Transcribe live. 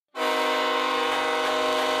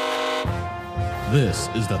This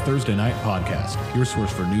is the Thursday Night Podcast, your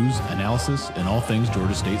source for news, analysis, and all things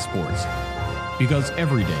Georgia State sports. Because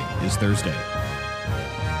every day is Thursday.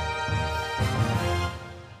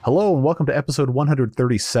 Hello and welcome to episode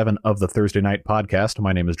 137 of the Thursday Night Podcast.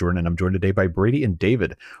 My name is Jordan and I'm joined today by Brady and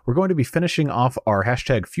David. We're going to be finishing off our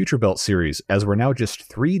hashtag Future Belt series as we're now just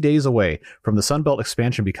 3 days away from the Sun Belt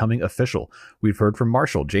expansion becoming official. We've heard from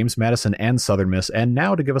Marshall, James Madison, and Southern Miss, and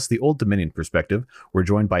now to give us the Old Dominion perspective, we're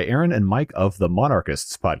joined by Aaron and Mike of the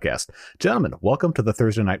Monarchists podcast. Gentlemen, welcome to the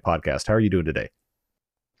Thursday Night Podcast. How are you doing today?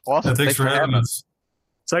 Awesome. Thanks for having us.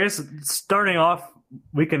 So I guess starting off,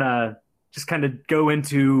 we can just kind of go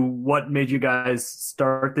into what made you guys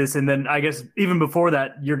start this. And then I guess even before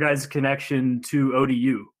that, your guys' connection to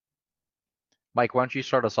ODU. Mike, why don't you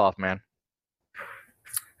start us off, man?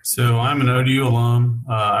 So I'm an ODU alum.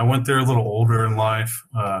 I went there a little older in life.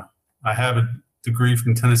 I have a degree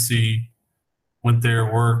from Tennessee, went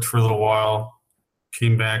there, worked for a little while,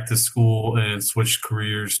 came back to school and switched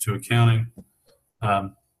careers to accounting.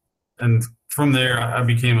 And from there, I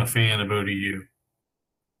became a fan of ODU.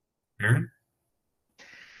 Aaron?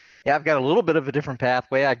 Yeah, I've got a little bit of a different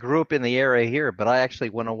pathway. I grew up in the area here, but I actually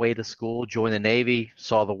went away to school, joined the Navy,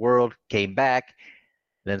 saw the world, came back,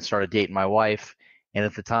 then started dating my wife. And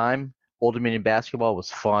at the time, Old Dominion basketball was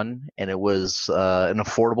fun, and it was an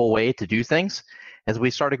affordable way to do things as we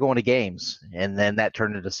started going to games. And then that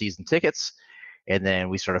turned into season tickets. And then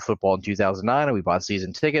we started football in 2009, and we bought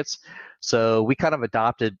season tickets. So we kind of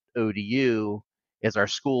adopted ODU as our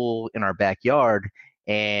school in our backyard.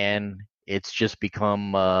 And it's just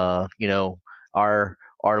become, our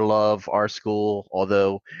love, our school.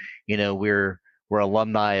 Although, we're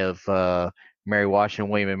alumni of Mary Washington,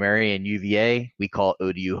 William and Mary, and UVA. We call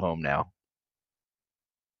ODU home now.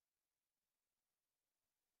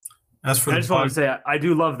 I just want to say I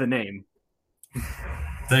do love the name.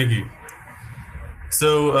 Thank you.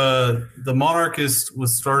 So the Monarchist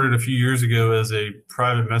was started a few years ago as a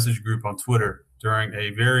private message group on Twitter during a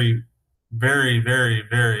very, very, very,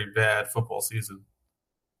 very bad football season.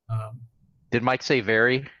 Did Mike say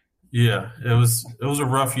very? Yeah, it was a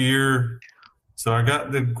rough year. So I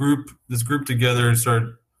got this group together and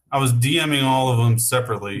started. I was DMing all of them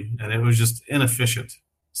separately, and it was just inefficient.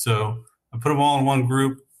 So I put them all in one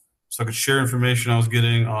group so I could share information I was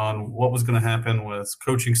getting on what was going to happen with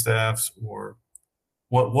coaching staffs or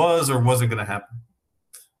what was or wasn't going to happen.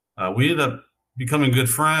 We ended up becoming good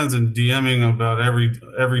friends and DMing about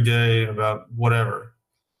every day about whatever.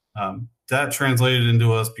 That translated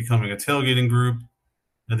into us becoming a tailgating group,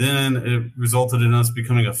 and then it resulted in us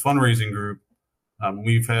becoming a fundraising group.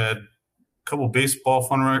 We've had a couple baseball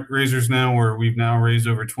fundraisers now where we've now raised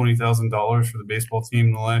over $20,000 for the baseball team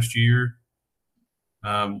in the last year.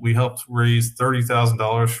 We helped raise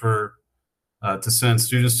 $30,000 for to send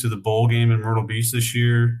students to the bowl game in Myrtle Beach this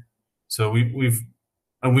year. So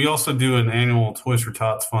we also do an annual Toys for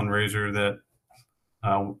Tots fundraiser that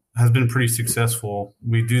has been pretty successful.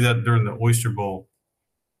 We do that during the Oyster Bowl.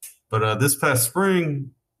 But this past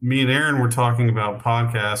spring, me and Aaron were talking about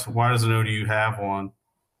podcasts. Why doesn't ODU have one?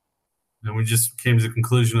 And we just came to the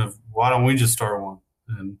conclusion of why don't we just start one?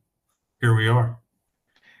 And here we are.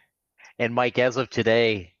 And Mike, as of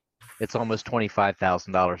today, it's almost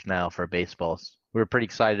 $25,000 now for baseballs. We were pretty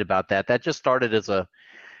excited about that. That just started as a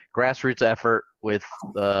grassroots effort with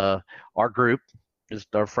our group,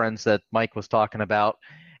 just our friends that Mike was talking about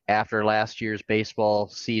after last year's baseball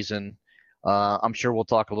season. I'm sure we'll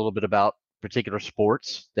talk a little bit about particular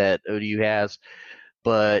sports that ODU has,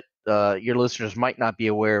 but your listeners might not be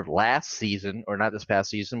aware of last season, or not this past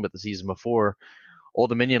season, but the season before. Old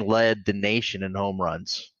Dominion led the nation in home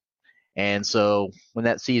runs. And so when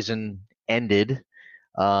that season ended,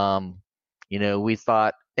 we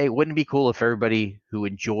thought, hey, wouldn't it be cool if everybody who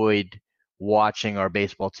enjoyed watching our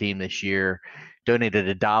baseball team this year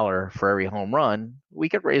donated $1 for every home run? We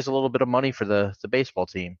could raise a little bit of money for the baseball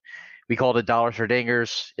team. We called it Dollars for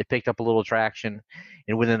Dingers. It picked up a little traction.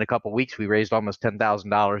 And within a couple of weeks, we raised almost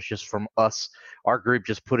 $10,000 just from us, our group,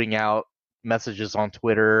 just putting out messages on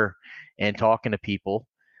Twitter and talking to people.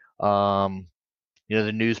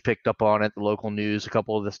 The news picked up on it, the local news, a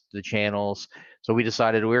couple of the channels. So we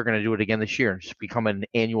decided we were going to do it again this year and just become an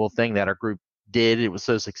annual thing that our group did. It was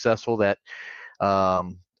so successful that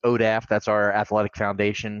ODAF, that's our athletic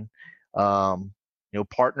foundation,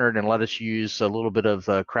 partnered and let us use a little bit of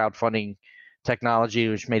crowdfunding technology,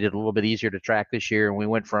 which made it a little bit easier to track this year. And we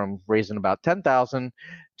went from raising about $10,000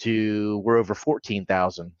 to we're over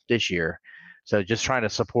 $14,000 this year. So just trying to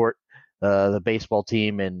support the baseball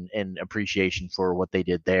team and appreciation for what they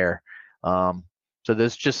did there. So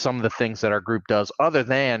there's just some of the things that our group does other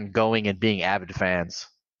than going and being avid fans.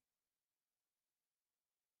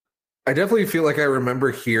 I definitely feel like I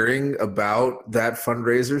remember hearing about that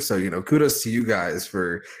fundraiser. So, kudos to you guys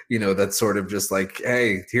for, that sort of just like,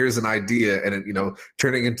 hey, here's an idea, and it,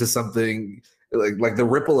 turning into something like the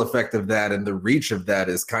ripple effect of that and the reach of that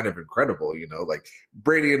is kind of incredible. Like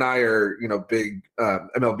Brady and I are, big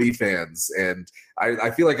MLB fans. And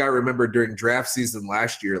I feel like I remember during draft season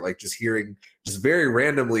last year, like just hearing just very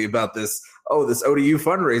randomly about this ODU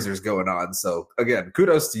fundraiser is going on. So again,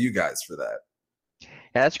 kudos to you guys for that.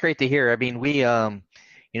 Yeah, that's great to hear. I mean,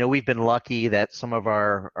 we've been lucky that some of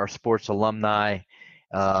our sports alumni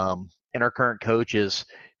and our current coaches,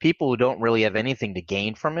 people who don't really have anything to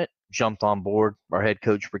gain from it, jumped on board. Our head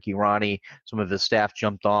coach, Ricky Ronnie, some of his staff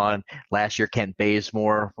jumped on. Last year, Kent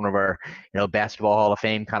Bazemore, one of our, basketball Hall of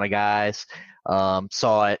Fame kind of guys,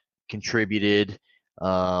 saw it, contributed.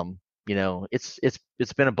 It's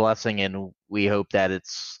been a blessing, and we hope that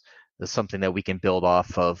it's something that we can build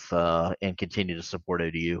off of and continue to support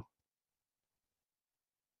ODU.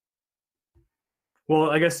 Well,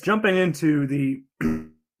 I guess jumping into the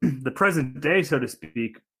the present day, so to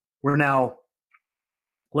speak, we're now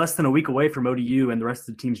less than a week away from ODU and the rest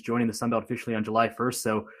of the teams joining the Sun Belt officially on July 1st.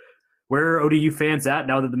 So where are ODU fans at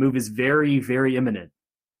now that the move is very, very imminent?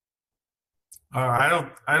 I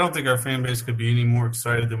don't think our fan base could be any more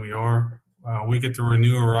excited than we are. We get to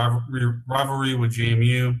renew a rivalry with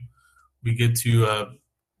JMU. We get to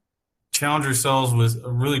challenge ourselves with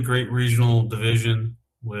a really great regional division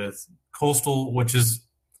with Coastal,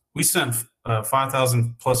 we sent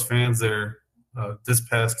 5,000 plus fans there this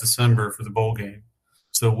past December for the bowl game.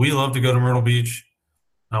 So we love to go to Myrtle Beach.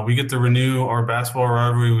 We get to renew our basketball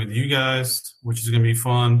rivalry with you guys, which is going to be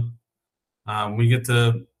fun. We get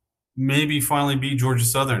to maybe finally beat Georgia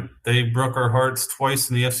Southern. They broke our hearts twice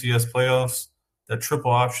in the FCS playoffs. That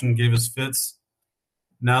triple option gave us fits.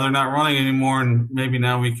 Now they're not running anymore, and maybe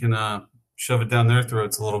now we can shove it down their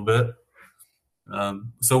throats a little bit.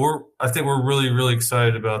 So I think we're really, really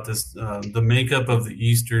excited about this, the makeup of the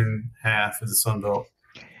eastern half of the Sun Belt.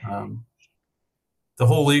 The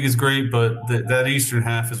whole league is great, but that eastern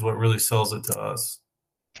half is what really sells it to us.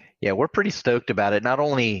 Yeah, we're pretty stoked about it. Not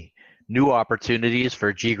only new opportunities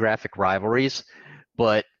for geographic rivalries,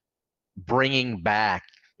 but bringing back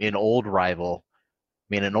an old rival.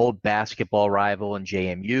 I mean, an old basketball rival in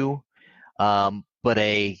JMU, but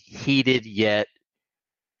a heated yet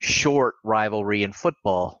short rivalry in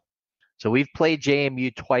football. So we've played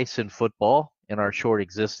JMU twice in football in our short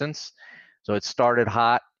existence. So it started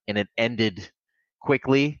hot and it ended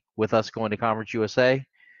quickly with us going to Conference USA.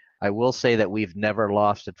 I will say that we've never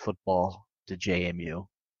lost at football to JMU.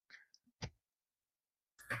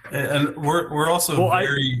 And we're also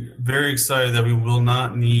very, very excited that we will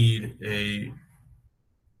not need a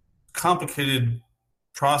complicated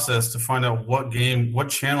process to find out what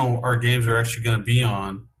channel our games are actually going to be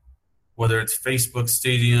on, whether it's Facebook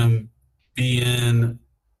Stadium, BN,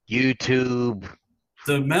 YouTube.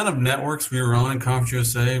 The amount of networks we were on in Conference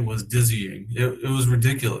USA was dizzying. It was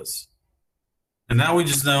ridiculous. And now we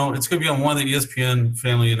just know it's going to be on one of the ESPN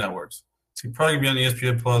family of networks. It's probably going to be on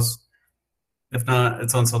ESPN Plus. If not,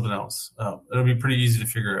 it's on something else. It'll be pretty easy to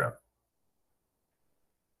figure out.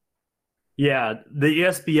 Yeah, the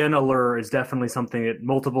ESPN allure is definitely something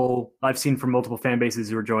that I've seen from multiple fan bases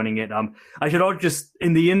who are joining it. I should all just,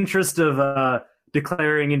 in the interest of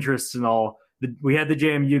declaring interest and all, we had the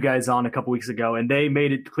JMU guys on a couple weeks ago, and they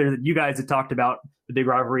made it clear that you guys had talked about the big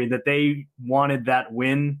rivalry, that they wanted that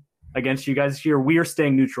win against you guys this year. We are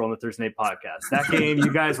staying neutral on the Thursday Night Podcast. That game,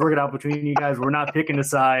 you guys work it out between you guys. We're not picking a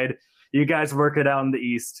side. You guys work it out in the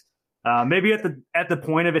East. Maybe at the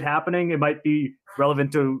point of it happening, it might be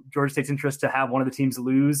relevant to Georgia State's interest to have one of the teams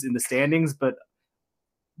lose in the standings, but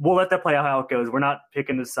we'll let that play out how it goes. We're not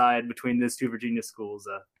picking a side between these two Virginia schools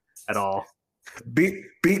at all. Beat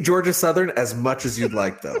Georgia Southern as much as you'd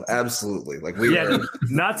like, though. Absolutely. Like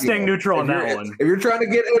not staying neutral on that one. If you're trying to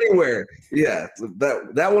get anywhere, yeah,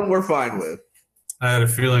 that one we're fine with. I had a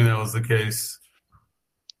feeling that was the case.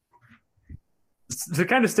 So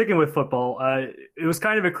kind of sticking with football, it was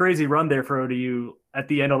kind of a crazy run there for ODU at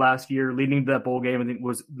the end of last year, leading to that bowl game. I think it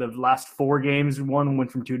was the last four games. One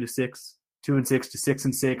went from 2-6 to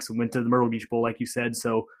 6-6, and went to the Myrtle Beach Bowl, like you said.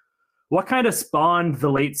 So what kind of spawned the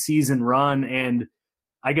late season run? And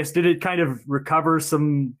I guess, did it kind of recover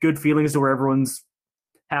some good feelings to where everyone's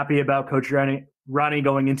happy about Coach Ronnie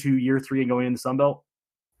going into year 3 and going into the Sun Belt?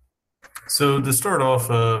 So to start off,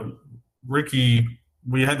 Ricky,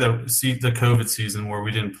 we had the COVID season where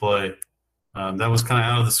we didn't play. That was kind of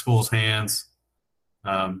out of the school's hands.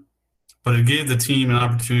 But it gave the team an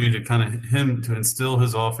opportunity to instill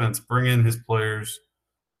his offense, bring in his players.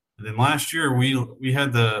 And then last year we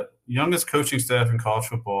had the youngest coaching staff in college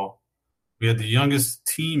football. We had the youngest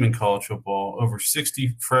team in college football, over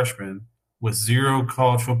 60 freshmen with 0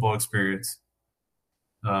 college football experience.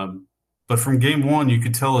 But from game one, you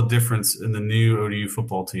could tell a difference in the new ODU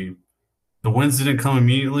football team. The wins didn't come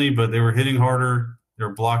immediately, but they were hitting harder. They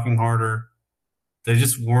were blocking harder. They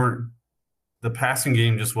just weren't – the passing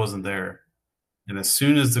game just wasn't there. And as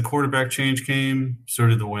soon as the quarterback change came, so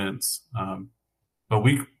did the wins. But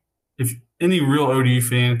if any real ODU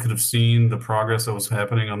fan could have seen the progress that was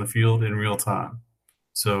happening on the field in real time.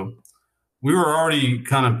 So we were already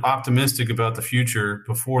kind of optimistic about the future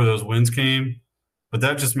before those wins came, but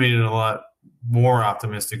that just made it a lot more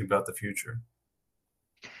optimistic about the future.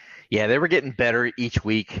 Yeah, they were getting better each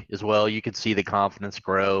week as well. You could see the confidence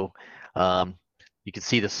grow. You could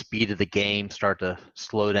see the speed of the game start to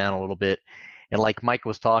slow down a little bit. And like Mike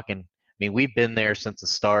was talking, I mean, we've been there since the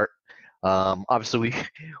start. Obviously,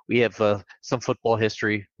 we have some football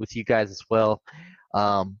history with you guys as well.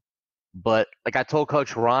 But like I told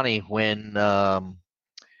Coach Ronnie when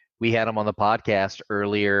we had him on the podcast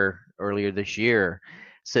earlier this year,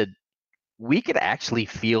 said we could actually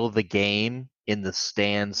feel the game in the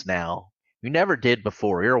stands now. We never did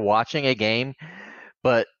before. We were watching a game,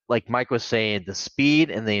 but like Mike was saying, the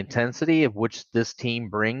speed and the intensity of which this team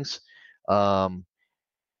brings, I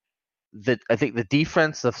think the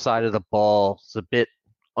defensive side of the ball is a bit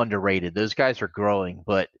underrated. Those guys are growing,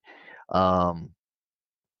 but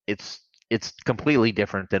it's completely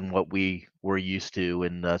different than what we were used to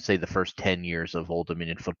in say the first 10 years of Old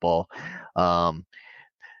Dominion football. The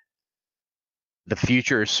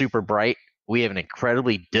future is super bright. We have an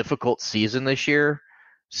incredibly difficult season this year.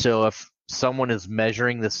 So if someone is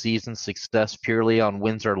measuring the season success purely on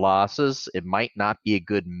wins or losses, it might not be a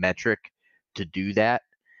good metric to do that.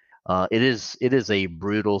 It is a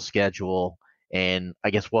brutal schedule, and I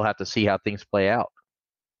guess we'll have to see how things play out.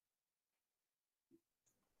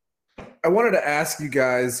 I wanted to ask you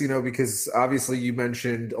guys, because obviously you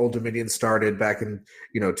mentioned Old Dominion started back in,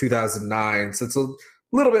 2009. So it's a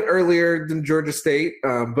little bit earlier than Georgia State,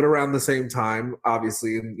 but around the same time,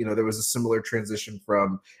 obviously. And, there was a similar transition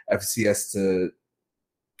from FCS to,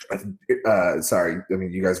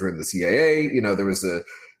 you guys were in the CAA. There was a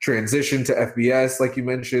transition to FBS, like you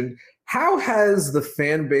mentioned. How has the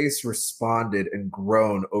fan base responded and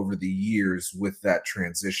grown over the years with that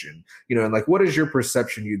transition? And what is your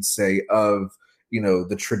perception, you'd say, of,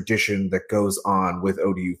 the tradition that goes on with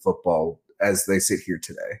ODU football as they sit here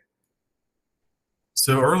today?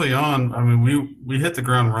 So early on, I mean, we hit the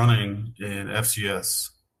ground running in FCS.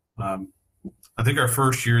 I think our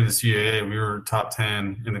first year in the CAA, we were top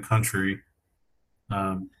 10 in the country.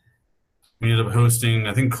 We ended up hosting,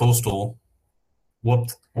 I think Coastal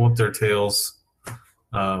whooped their tails.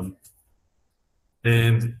 And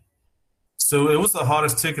so it was the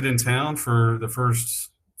hottest ticket in town for that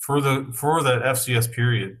FCS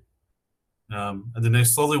period. And then they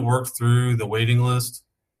slowly worked through the waiting list.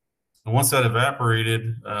 And once that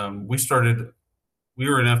evaporated, we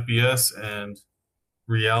were in FBS and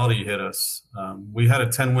reality hit us. We had a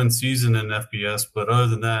 10-win season in FBS, but other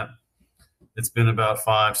than that, it's been about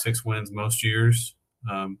 5-6 wins most years.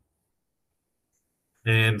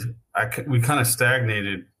 And we kind of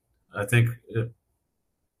stagnated. I think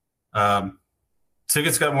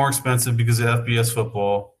tickets got more expensive because of FBS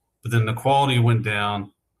football, but then the quality went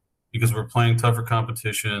down because we're playing tougher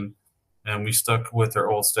competition, and we stuck with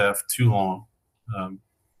our old staff too long.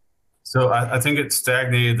 So I think it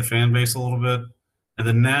stagnated the fan base a little bit. And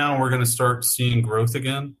then now we're going to start seeing growth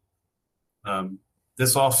again.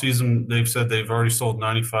 This offseason, they've said they've already sold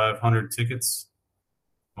 9,500 tickets.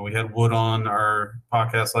 We had Wood on our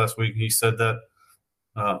podcast last week. He said that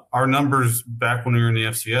our numbers back when we were in the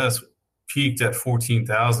FCS peaked at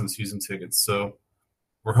 14,000 season tickets. So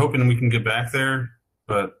we're hoping we can get back there.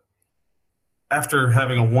 But after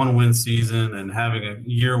having a 1-win season and having a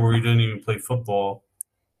year where we didn't even play football,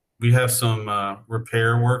 we have some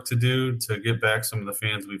repair work to do to get back some of the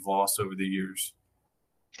fans we've lost over the years.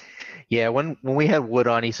 Yeah, when we had Wood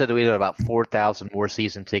on, he said that we had about 4,000 more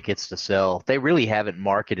season tickets to sell. They really haven't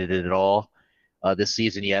marketed it at all this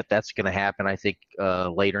season yet. That's going to happen, I think,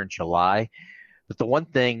 later in July. But the one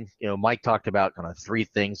thing, Mike talked about kind of 3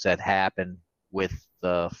 things that happen with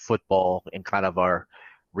football and kind of our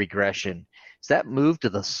regression. Is that move to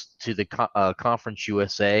the Conference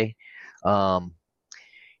USA.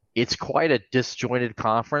 It's quite a disjointed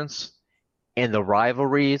conference, and the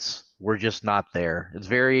rivalries were just not there. It's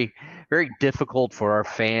very, very difficult for our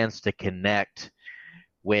fans to connect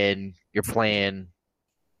when you're going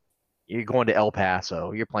to El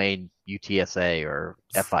Paso, you're playing UTSA or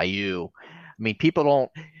FIU. I mean, people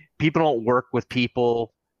don't work with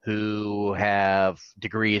people who have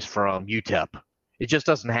degrees from UTEP. It just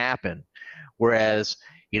doesn't happen. Whereas,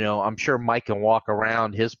 I'm sure Mike can walk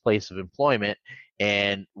around his place of employment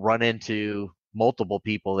and run into multiple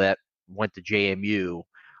people that went to JMU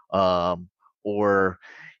or,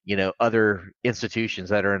 other institutions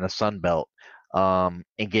that are in the Sun Belt and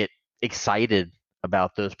get excited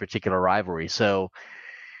about those particular rivalries. So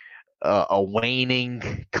a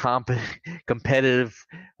waning competitive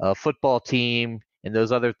football team and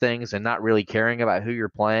those other things and not really caring about who you're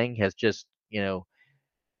playing has just,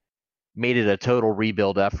 made it a total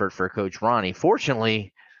rebuild effort for Coach Ronnie.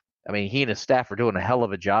 Fortunately, I mean, he and his staff are doing a hell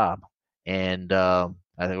of a job. And I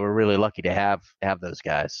think we're really lucky to have those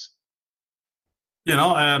guys. Yeah, and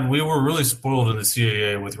I'll add, we were really spoiled in the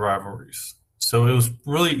CAA with rivalries. So it was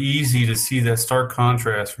really easy to see that stark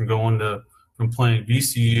contrast from playing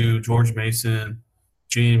VCU, George Mason,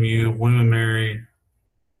 JMU, William & Mary,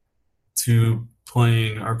 to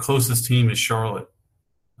playing our closest team is Charlotte,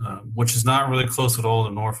 which is not really close at all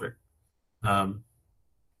to Norfolk.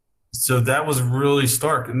 So that was really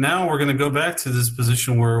stark. And now we're going to go back to this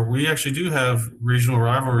position where we actually do have regional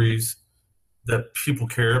rivalries that people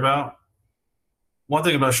care about. One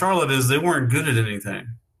thing about Charlotte is they weren't good at anything.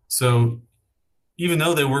 So even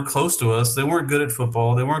though they were close to us, they weren't good at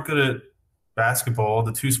football. They weren't good at basketball,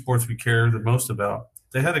 the two sports we care the most about.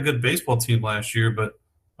 They had a good baseball team last year, but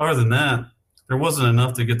other than that, there wasn't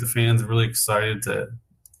enough to get the fans really excited to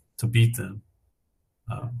beat them.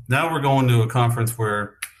 Now we're going to a conference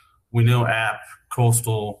where we know App,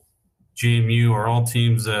 Coastal, JMU are all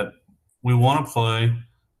teams that we want to play.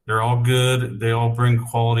 They're all good. They all bring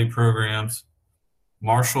quality programs.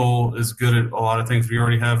 Marshall is good at a lot of things. We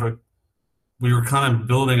were kind of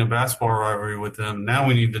building a basketball rivalry with them. Now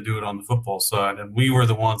we need to do it on the football side, and we were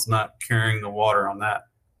the ones not carrying the water on that.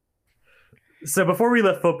 So before we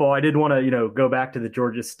left football, I did want to, go back to the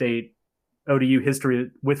Georgia State ODU history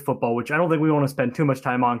with football, which I don't think we want to spend too much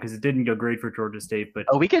time on because it didn't go great for Georgia State. But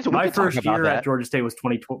my first year at Georgia State was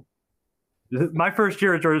 2012. My first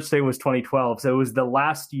year at Georgia State was 2012, so it was the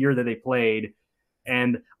last year that they played.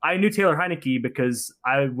 And I knew Taylor Heineke because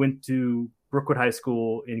I went to Brookwood High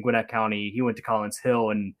School in Gwinnett County. He went to Collins Hill,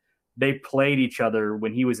 and they played each other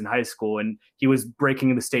when he was in high school, and he was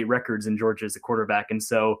breaking the state records in Georgia as a quarterback. And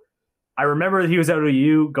so I remember that he was at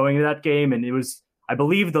ODU going to that game, and it was, I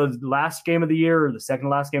believe, the last game of the year or the second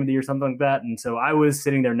last game of the year, something like that. And so I was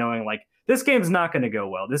sitting there knowing, like, this game's not going to go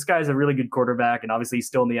well. This guy's a really good quarterback, and obviously he's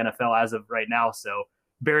still in the NFL as of right now. So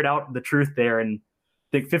bared out the truth there, and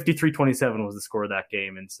I think 53-27 was the score of that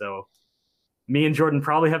game. And so me and Jordan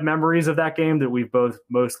probably have memories of that game that we've both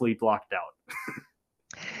mostly blocked out.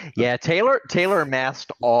 Yeah, Taylor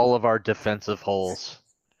masked all of our defensive holes.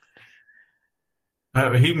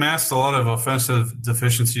 He masked a lot of offensive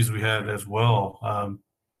deficiencies we had as well.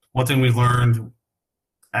 One thing we learned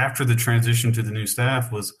after the transition to the new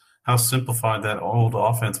staff was how simplified that old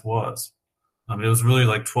offense was. It was really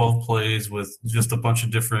like 12 plays with just a bunch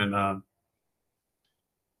of different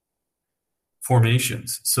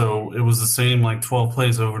formations. So it was the same like 12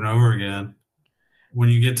 plays over and over again. When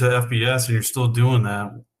you get to FBS and you're still doing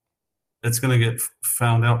that, it's going to get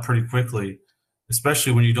found out pretty quickly,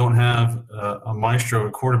 especially when you don't have a maestro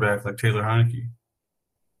at quarterback like Taylor Heineke.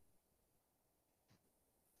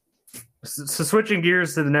 So switching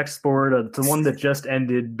gears to the next sport, the one that just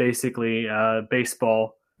ended, basically,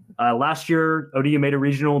 baseball. Last year, ODU made a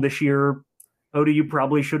regional. This year, ODU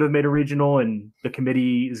probably should have made a regional, and the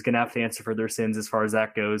committee is going to have to answer for their sins as far as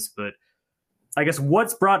that goes. But I guess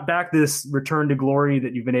what's brought back this return to glory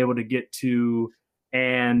that you've been able to get to,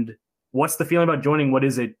 and what's the feeling about joining what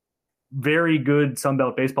is a very good Sun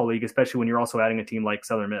Belt baseball league, especially when you're also adding a team like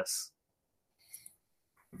Southern Miss?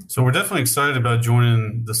 So we're definitely excited about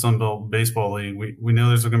joining the Sun Belt Baseball League. We know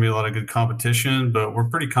there's going to be a lot of good competition, but we're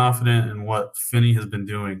pretty confident in what Finney has been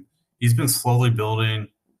doing. He's been slowly building.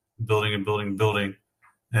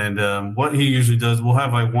 And what he usually does, we'll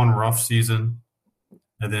have like one rough season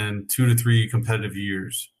and then 2 to 3 competitive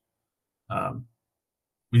years.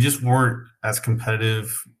 We just weren't as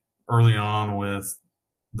competitive early on with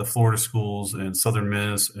the Florida schools and Southern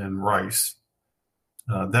Miss and Rice.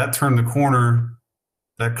 That turned the corner.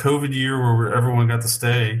 That COVID year where everyone got to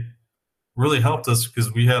stay really helped us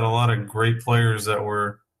because we had a lot of great players that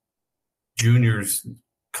were juniors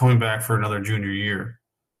coming back for another junior year.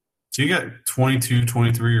 So you got 22,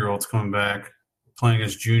 23-year-olds coming back playing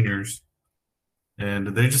as juniors, and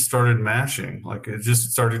they just started matching. Like, it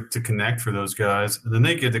just started to connect for those guys. And then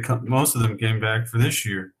they get to come, most of them came back for this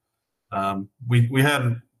year. We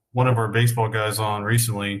had one of our baseball guys on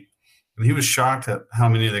recently, and he was shocked at how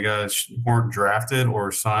many of the guys weren't drafted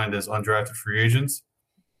or signed as undrafted free agents.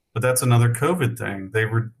 but that's another COVID thing. They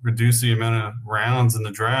reduced the amount of rounds in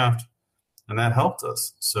the draft, and that helped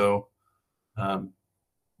us. So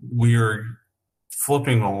we are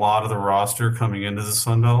flipping a lot of the roster coming into the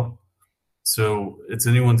Sun Belt. So it's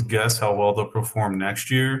anyone's guess how well they'll perform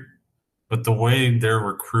next year. But the way they're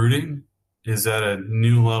recruiting is at a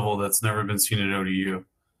new level that's never been seen at ODU.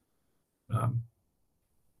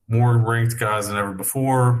 More ranked guys than ever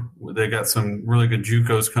before. They got some really good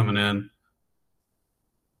JUCOs coming in.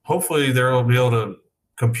 Hopefully they'll be able to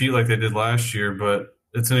compete like they did last year, but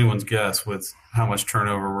it's anyone's guess with how much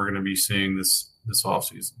turnover we're going to be seeing this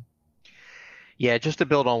offseason. Yeah, just to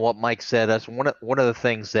build on what Mike said, that's one of the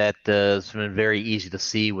things that has been very easy to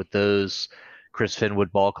see with those Chris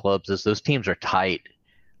Finwood ball clubs is those teams are tight.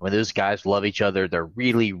 When those guys love each other, they're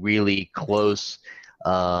really, really close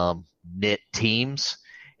knit teams.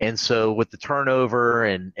 And so with the turnover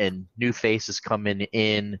and new faces coming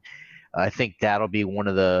in, I think that'll be one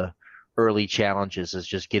of the early challenges is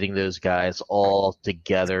just getting those guys all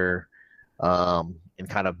together and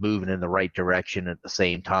kind of moving in the right direction at the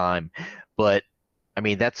same time. But, I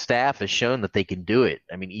mean, that staff has shown that they can do it.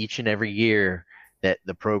 I mean, each and every year that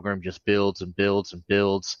the program just builds and builds and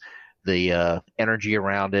builds the energy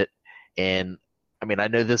around it. And, I mean, I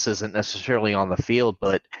know this isn't necessarily on the field,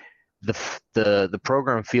 but the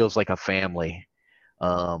program feels like a family.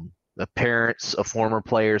 The parents of former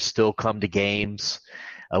players still come to games.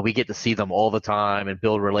 We get to see them all the time and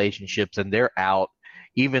build relationships, and they're out,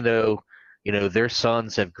 even though, you know, their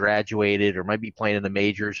sons have graduated or might be playing in the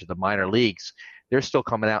majors or the minor leagues. They're still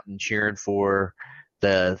coming out and cheering for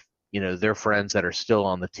their friends that are still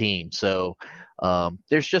on the team. So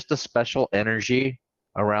there's just a special energy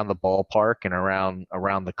around the ballpark and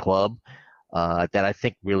around the club that I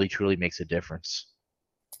think really truly makes a difference.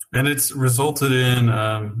 And it's resulted in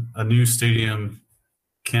a new stadium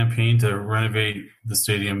campaign to renovate the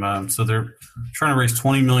stadium. So they're trying to raise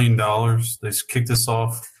 $20 million. They kicked this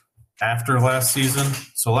off after last season.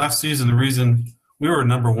 So last season, the reason we were a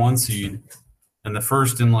number 1 seed and the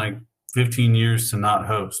first in like 15 years to not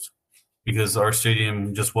host because our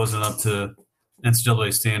stadium just wasn't up to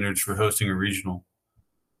NCAA standards for hosting a regional.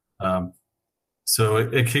 So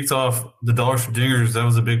it kicked off the Dollars for Dingers. That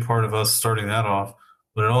was a big part of us starting that off.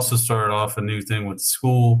 But it also started off a new thing with the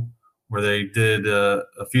school where they did a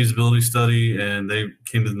feasibility study and they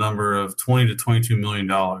came to the number of $20 to $22 million.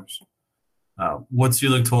 What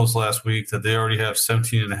Selig told us last week that they already have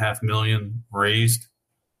 $17.5 million raised.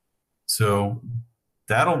 So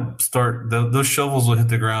that'll start. Those shovels will hit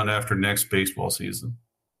the ground after next baseball season.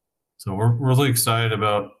 So we're really excited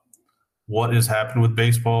about what has happened with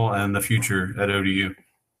baseball and the future at ODU.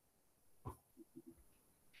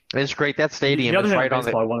 It's great. That stadium is right on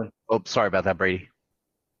the. Oh, sorry about that, Brady.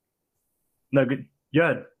 No, good.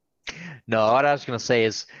 Good. No, what I was going to say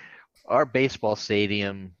is our baseball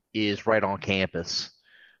stadium is right on campus.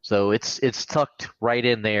 So it's tucked right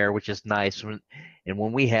in there, which is nice. And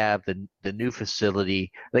when we have the new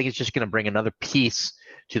facility, I think it's just going to bring another piece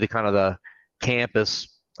to the kind of the campus.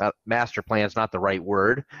 Master plan is not the right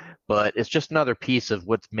word, but it's just another piece of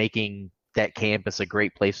what's making that campus a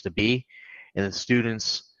great place to be. And the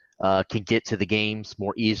students can get to the games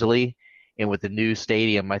more easily. And with the new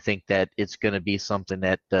stadium, I think that it's going to be something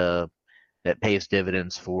that pays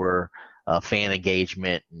dividends for fan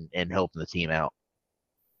engagement and helping the team out.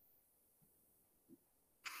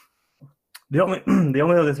 The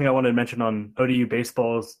only other thing I wanted to mention on ODU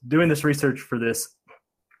baseball is doing this research for this.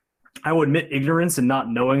 I will admit ignorance in not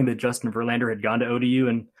knowing that Justin Verlander had gone to ODU,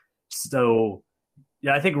 and so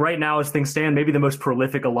yeah, I think right now as things stand, maybe the most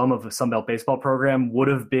prolific alum of a Sunbelt baseball program would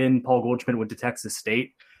have been Paul Goldschmidt, went to Texas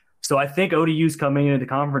State. So I think ODU's coming into the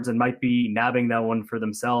conference and might be nabbing that one for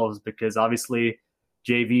themselves because obviously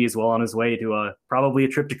JV is well on his way to probably a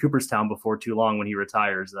trip to Cooperstown before too long when he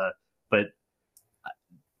retires. But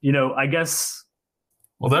you know, I guess.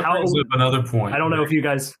 Well, that brings up another point. I don't know if you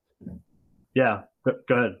guys. Yeah,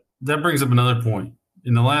 go ahead. That brings up another point.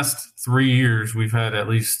 In the last 3 years, we've had at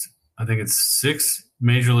least, I think it's 6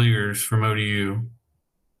 major leaguers from ODU.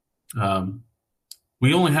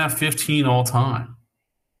 We only have 15 all time.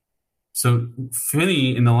 So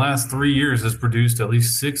Finney in the last 3 years has produced at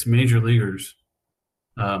least 6 major leaguers.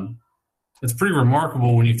 It's pretty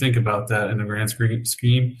remarkable when you think about that in the grand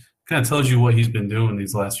scheme. Kind of tells you what he's been doing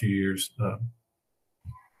these last few years.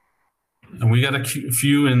 And we got a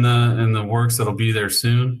few in the works that'll be there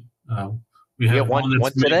soon. We have one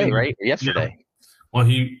today, right? Yesterday. Yeah. Well,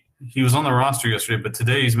 he was on the roster yesterday, but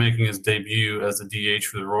today he's making his debut as a DH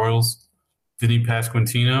for the Royals. Vinny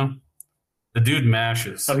Pasquantino. The dude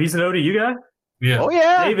mashes. Oh, he's an ODU guy? Yeah. Oh,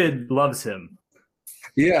 yeah. David loves him.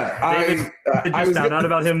 Yeah, David I just was found out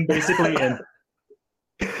about him basically, and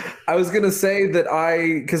I was gonna say that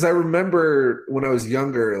because I remember when I was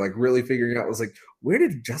younger, like really figuring out, was like, where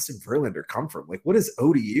did Justin Verlander come from? Like, what is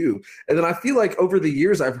ODU? And then I feel like over the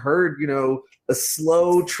years, I've heard, a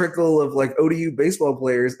slow trickle of like ODU baseball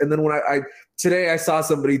players. And then when today I saw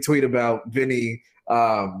somebody tweet about Vinny,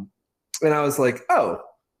 and I was like, oh,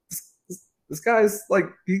 this guy's like,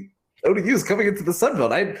 ODU is coming into the Sun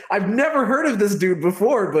Belt. I've never heard of this dude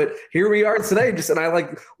before, but here we are today. And I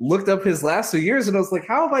like looked up his last 2 years, and I was like,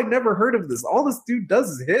 how have I never heard of this? All this dude does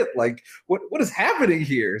is hit. Like, what is happening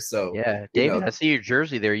here? So Yeah, David, I see your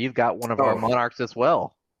jersey there. You've got one of our Monarchs as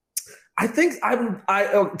well. I think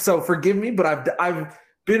so forgive me, but I've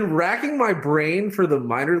been racking my brain for the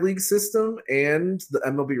minor league system and the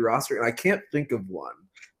MLB roster, and I can't think of one.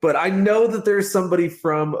 But I know that there's somebody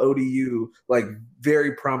from ODU like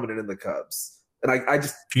very prominent in the Cubs, and I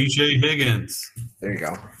just PJ Higgins. There you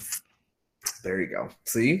go.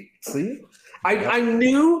 See. I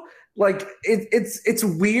knew like it's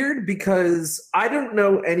weird because I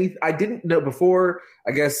didn't know before.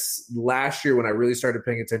 I guess last year when I really started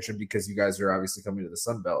paying attention, because you guys are obviously coming to the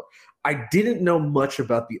Sun Belt, I didn't know much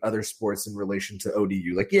about the other sports in relation to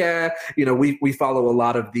ODU. Like, we follow a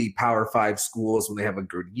lot of the Power 5 schools when they have a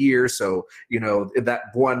good year. So, that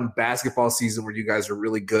one basketball season where you guys are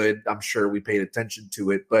really good, I'm sure we paid attention to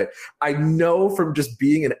it. But I know from just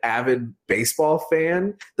being an avid baseball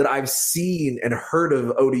fan that I've seen and heard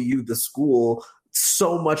of ODU, the school,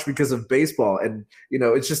 so much because of baseball. And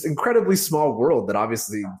it's just incredibly small world that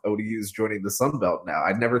obviously ODU is joining the Sun Belt now.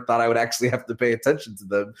 I never thought I would actually have to pay attention to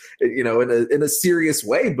them in a serious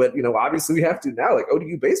way, but obviously we have to now. Like,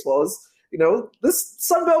 ODU baseball is this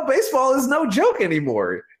Sun Belt baseball is no joke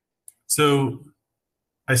anymore. So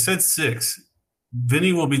I said 6.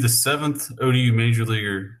 Vinny will be the 7th ODU major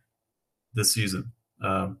leaguer this season.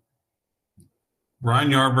 Ryan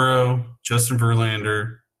Yarbrough, Justin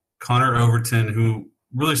Verlander, Connor Overton, who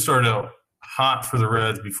really started out hot for the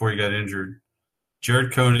Reds before he got injured,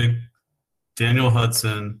 Jared Koenig, Daniel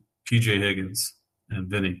Hudson, PJ Higgins, and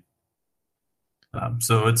Vinny.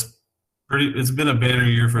 So it's been a banner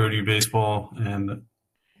year for ODU baseball, and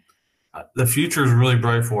the future is really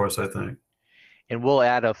bright for us, I think. And we'll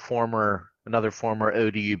add another former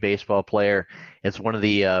ODU baseball player as one of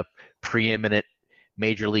the preeminent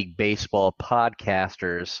Major League Baseball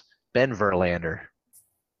podcasters, Ben Verlander.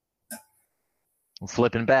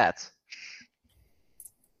 Flipping bats.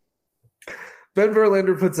 Ben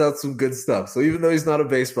Verlander puts out some good stuff. So even though he's not a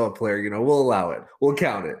baseball player, we'll allow it. We'll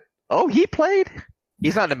count it. Oh, he played?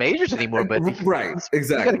 He's not in the majors anymore, but right, exactly. He's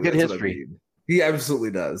got a good history. He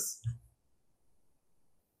absolutely does.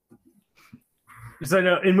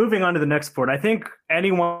 So in moving on to the next sport, I think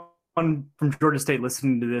anyone from Georgia State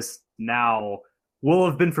listening to this now will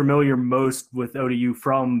have been familiar most with ODU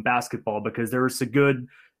from basketball, because there was a good,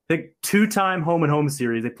 I think, 2-time home and home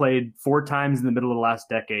series. They played 4 times in the middle of the last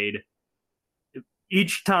decade.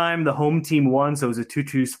 Each time the home team won, so it was a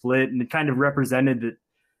 2-2 split, and it kind of represented that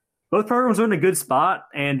both programs were in a good spot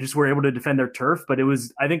and just were able to defend their turf. But it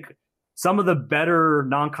was, I think, some of the better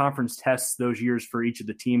non-conference tests those years for each of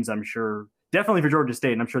the teams, I'm sure. Definitely for Georgia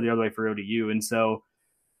State, and I'm sure the other way for ODU. And so,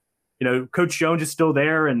 Coach Jones is still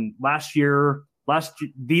there, and last year in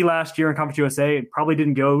Conference USA, it probably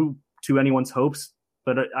didn't go to anyone's hopes.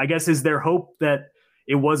 But I guess is their hope that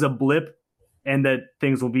it was a blip and that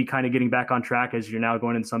things will be kind of getting back on track as you're now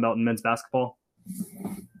going in Sun Belt and men's basketball?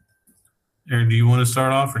 Aaron, do you want to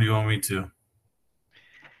start off, or do you want me to?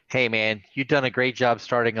 Hey, man, you've done a great job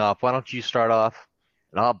starting off. Why don't you start off,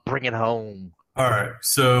 and I'll bring it home. All right.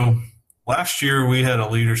 So last year we had a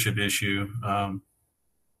leadership issue,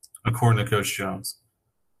 according to Coach Jones.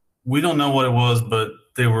 We don't know what it was, but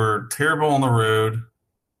they were terrible on the road,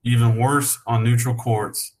 even worse on neutral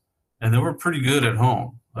courts, and they were pretty good at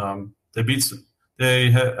home. I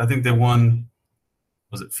think they won,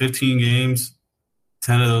 15 games?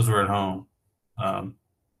 10 of those were at home.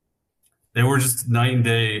 They were just night and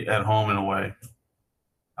day at home and away.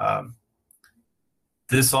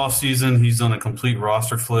 This offseason, he's done a complete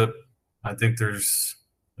roster flip. I think there's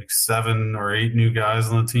 7 or 8 new guys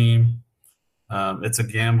on the team. It's a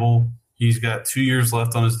gamble. He's got 2 years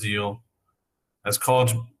left on his deal. As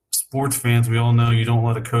college sports fans, we all know you don't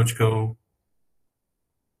let a coach go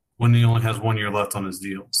when he only has 1 year left on his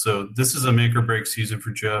deal. So this is a make or break season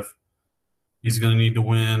for Jeff. He's going to need to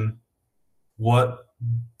win. What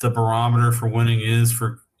the barometer for winning is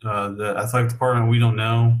for the athletic department, we don't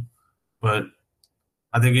know. But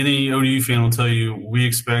I think any ODU fan will tell you we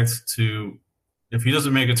expect to, if he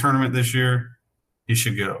doesn't make a tournament this year, he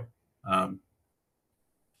should go.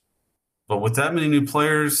 But with that many new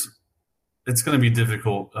players, it's going to be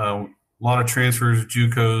difficult. A lot of transfers,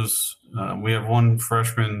 JUCOs. We have one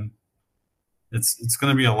freshman. It's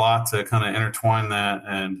going to be a lot to kind of intertwine that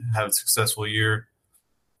and have a successful year.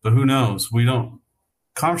 But who knows? We don't.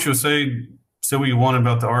 Conference USA said what you want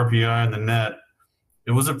about the RPI and the net.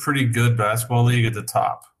 It was a pretty good basketball league at the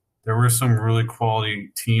top. There were some really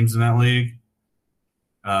quality teams in that league.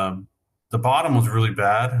 The bottom was really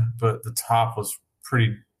bad, but the top was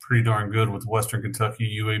pretty darn good with Western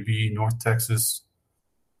Kentucky, UAB, North Texas.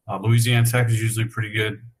 Louisiana Tech is usually pretty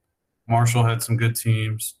good. Marshall had some good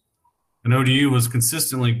teams. And ODU was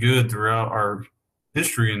consistently good throughout our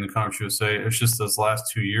history in the Conference USA. It's just those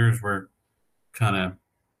last 2 years where kind of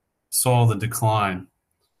saw the decline.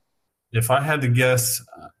 If I had to guess,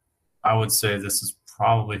 I would say this is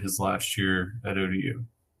probably his last year at ODU.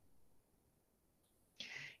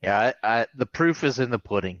 Yeah, the proof is in the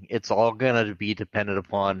pudding. It's all going to be dependent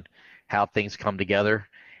upon how things come together.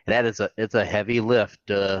 And it's a heavy lift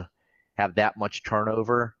to have that much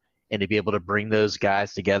turnover and to be able to bring those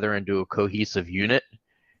guys together into a cohesive unit.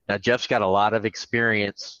 Now, Jeff's got a lot of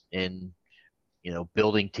experience in,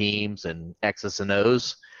 building teams and X's and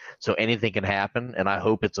O's, so anything can happen, and I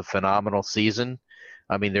hope it's a phenomenal season.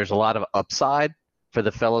 I mean, there's a lot of upside for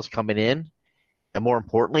the fellows coming in, and more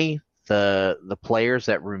importantly, the players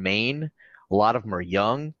that remain, a lot of them are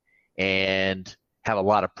young and have a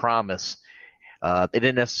lot of promise. They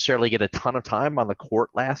didn't necessarily get a ton of time on the court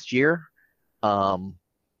last year,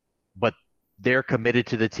 but they're committed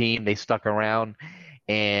to the team. They stuck around.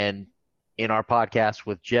 And in our podcast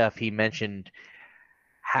with Jeff, he mentioned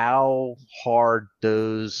how hard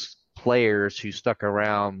those players who stuck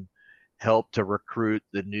around helped to recruit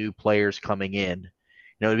the new players coming in.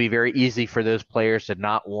 It'd be very easy for those players to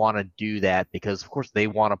not want to do that because, of course, they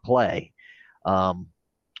want to play.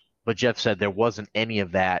 But Jeff said there wasn't any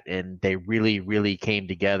of that, and they really, really came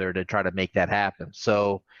together to try to make that happen.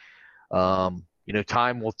 So,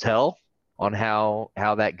 time will tell on how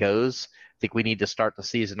that goes. I think we need to start the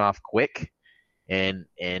season off quick and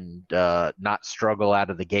not struggle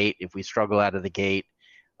out of the gate. If we struggle out of the gate,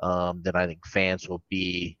 then I think fans will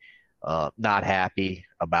be not happy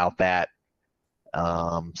about that.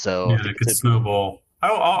 It could snowball.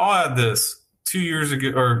 I'll add this. 2 years ago,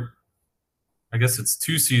 or I guess it's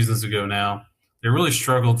 2 seasons ago now, they really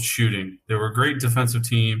struggled shooting. They were a great defensive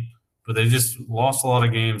team, but they just lost a lot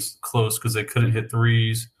of games close because they couldn't hit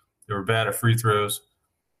threes. They were bad at free throws.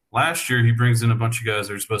 Last year, he brings in a bunch of guys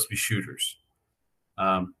that are supposed to be shooters.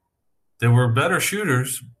 They were better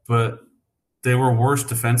shooters, but they were worse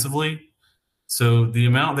defensively. So the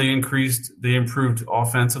amount they improved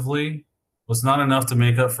offensively was not enough to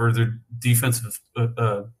make up for their defensive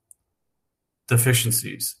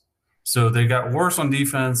deficiencies. So they got worse on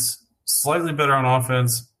defense, slightly better on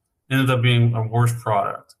offense, ended up being a worse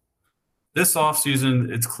product. This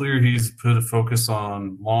offseason, it's clear he's put a focus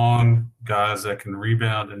on long guys that can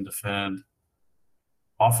rebound and defend.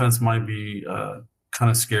 Offense might be kind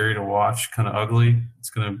of scary to watch, kind of ugly.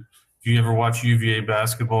 If you ever watch UVA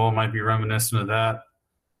basketball, it might be reminiscent of that.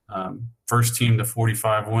 First team to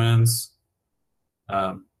 45 wins.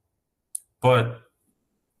 But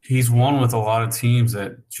he's won with a lot of teams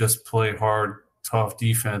that just play hard, tough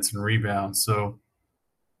defense and rebound. So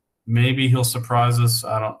maybe he'll surprise us.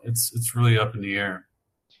 It's really up in the air.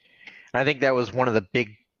 I think that was one of the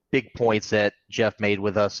big points that Jeff made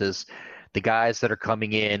with us is the guys that are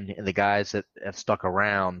coming in and the guys that have stuck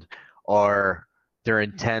around they're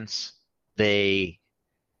intense. They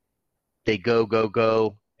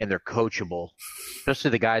go, and they're coachable.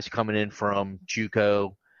 Especially the guys coming in from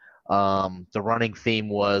JUCO. The running theme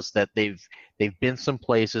was that they've been some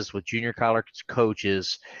places with junior college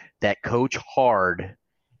coaches that coach hard,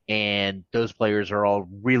 and those players are all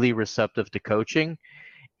really receptive to coaching.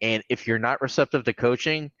 And if you're not receptive to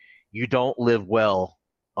coaching, you don't live well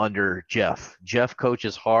under Jeff. Jeff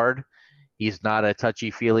coaches hard. He's not a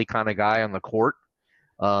touchy-feely kind of guy on the court.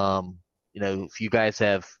 If you guys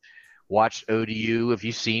have watched ODU, if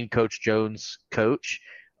you've seen Coach Jones coach,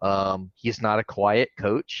 he's not a quiet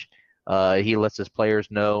coach. He lets his players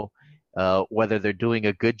know whether they're doing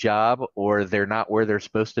a good job or they're not where they're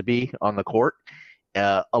supposed to be on the court,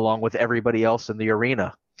 along with everybody else in the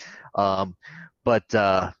arena. But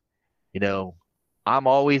I'm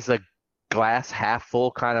always a glass half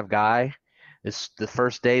full kind of guy. The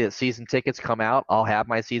first day that season tickets come out, I'll have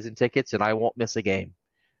my season tickets and I won't miss a game,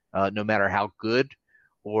 no matter how good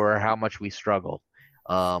or how much we struggle.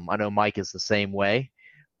 I know Mike is the same way,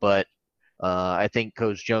 but I think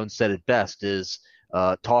Coach Jones said it best is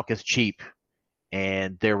talk is cheap,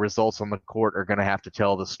 and their results on the court are going to have to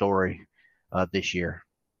tell the story this year.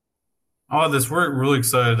 Oh, we're really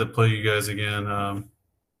excited to play you guys again.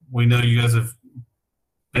 We know you guys have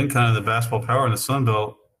been kind of the basketball power in the Sun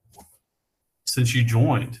Belt since you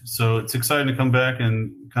joined. So it's exciting to come back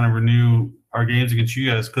and kind of renew our games against you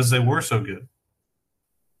guys because they were so good.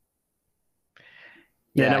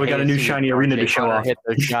 Yeah, now we got a new shiny arena to show off. Hit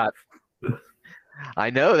those shots. I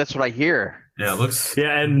know, that's what I hear. Yeah, it looks.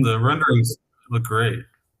 Yeah, and the renderings look great.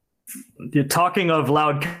 Talking of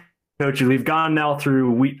loud coaches, we've gone now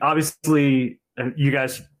through. Obviously you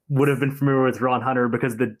guys would have been familiar with Ron Hunter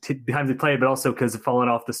because of the times he played, but also because of falling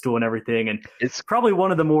off the stool and everything. And it's probably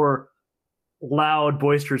one of the more loud,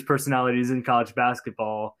 boisterous personalities in college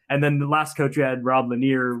basketball. And then the last coach you had, Rob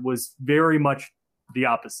Lanier, was very much the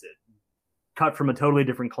opposite, cut from a totally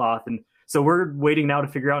different cloth. And so we're waiting now to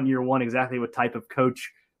figure out in year one exactly what type of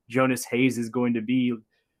coach Jonas Hayes is going to be.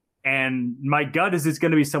 And my gut is it's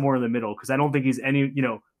going to be somewhere in the middle because I don't think he's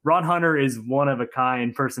Ron Hunter is one of a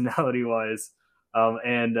kind personality wise. So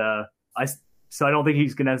I don't think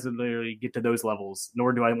he's going to necessarily get to those levels,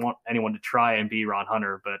 nor do I want anyone to try and be Ron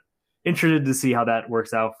Hunter, but interested to see how that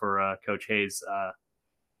works out for Coach Hayes.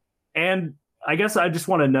 And I guess I just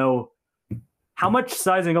want to know, how much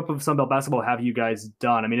sizing up of Sunbelt basketball have you guys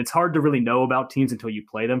done? I mean, it's hard to really know about teams until you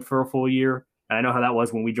play them for a full year. And I know how that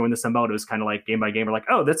was when we joined the Sunbelt. It was kind of like game by game. We're like,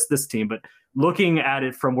 oh, that's this team. But looking at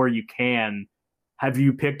it from where you can, have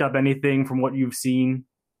you picked up anything from what you've seen?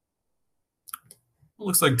 It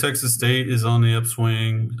looks like Texas State is on the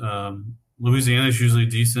upswing. Louisiana is usually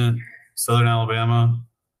decent. Southern Alabama.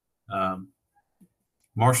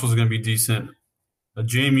 Marshall's going to be decent.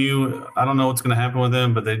 JMU, I don't know what's going to happen with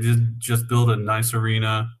them, but they did just build a nice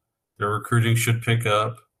arena. Their recruiting should pick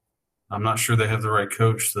up. I'm not sure they have the right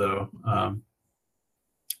coach, though.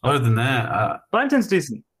 Other than that, Blanton's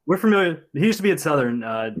decent. We're familiar. He used to be at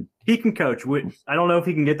Southern. He can coach. I don't know if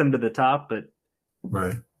he can get them to the top, but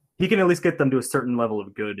right. He can at least get them to a certain level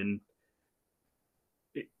of good. And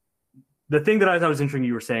the thing that I thought was interesting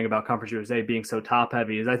you were saying about Conference USA being so top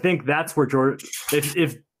heavy is I think that's where Georgia,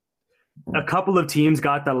 if a couple of teams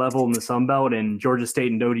got that level in the Sun Belt, and Georgia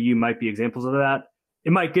State and ODU might be examples of that,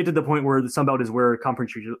 it might get to the point where the Sun Belt is where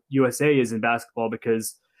Conference USA is in basketball,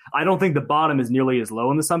 because I don't think the bottom is nearly as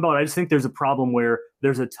low in the Sun Belt. I just think there's a problem where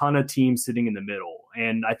there's a ton of teams sitting in the middle.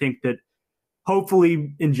 And I think that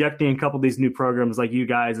hopefully injecting a couple of these new programs like you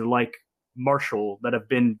guys and like Marshall that have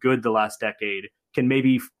been good the last decade can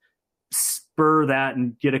maybe spur that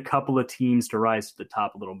and get a couple of teams to rise to the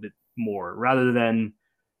top a little bit more, rather than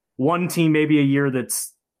one team maybe a year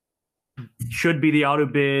that's should be the auto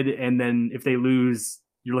bid, and then if they lose,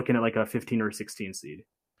 you're looking at like a 15 or 16 seed.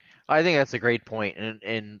 I think that's a great point.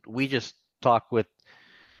 And we just talked with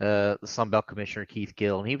the Sun Belt Commissioner Keith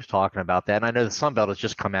Gill, and he was talking about that. And I know the Sun Belt has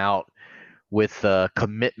just come out with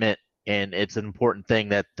commitment, and it's an important thing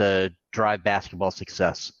that drive basketball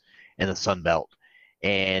success in the Sun Belt,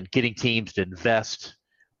 and getting teams to invest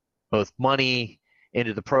both money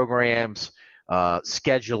into the programs,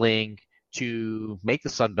 scheduling to make the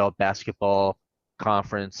Sun Belt basketball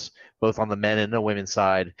conference, both on the men and the women's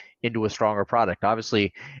side, into a stronger product.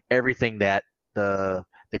 Obviously, everything that the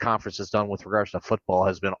conference has done with regards to football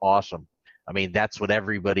has been awesome. I mean, that's what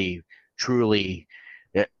everybody truly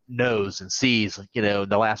knows and sees, in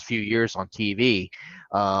the last few years on TV.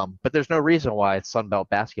 But there's no reason why Sun Belt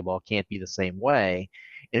basketball can't be the same way.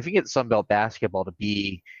 And if you get Sun Belt basketball to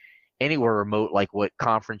be anywhere remote like what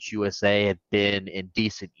Conference USA had been in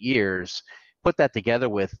decent years, put that together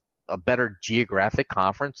with a better geographic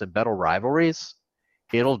conference and better rivalries,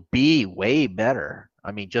 it'll be way better.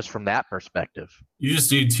 I mean, just from that perspective. You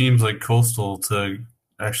just need teams like Coastal to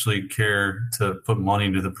actually care to put money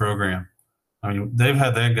into the program. I mean, they've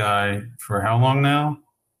had that guy for how long now?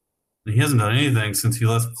 He hasn't done anything since he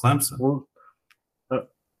left Clemson.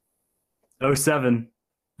 07.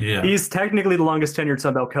 Yeah. He's technically the longest tenured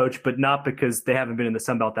Sun Belt coach, but not because they haven't been in the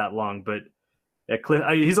Sun Belt that long. But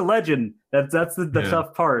he's a legend. That's the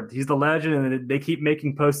tough part. He's the legend, and they keep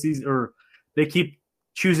making postseason, or they keep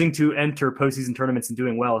choosing to enter postseason tournaments and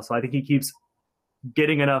doing well. So I think he keeps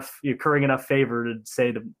getting occurring enough favor to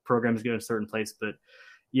say the program's going to a certain place. But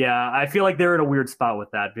yeah, I feel like they're in a weird spot with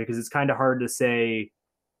that, because it's kind of hard to say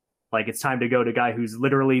like it's time to go to a guy who's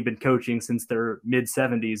literally been coaching since their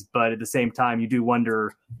mid-70s, but at the same time, you do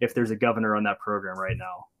wonder if there's a governor on that program right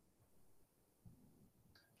now.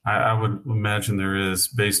 I would imagine there is,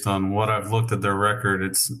 based on what I've looked at their record.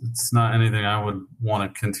 It's not anything I would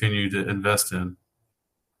want to continue to invest in.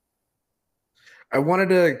 I wanted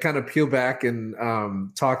to kind of peel back and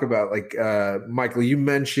talk about, like, Michael, you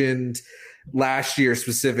mentioned last year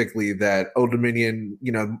specifically that Old Dominion,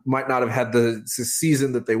 might not have had the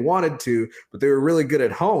season that they wanted to, but they were really good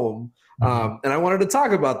at home. And I wanted to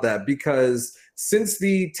talk about that because since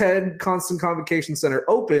the TED Constant Convocation Center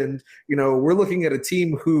opened, we're looking at a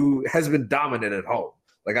team who has been dominant at home.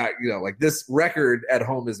 Like this record at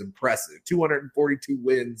home is impressive. 242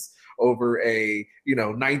 wins over a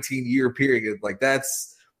 19-year period. Like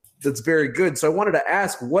that's very good. So I wanted to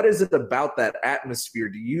ask, what is it about that atmosphere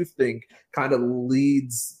do you think kind of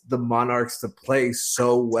leads the Monarchs to play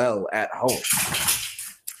so well at home?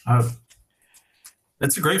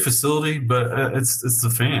 It's a great facility, but it's the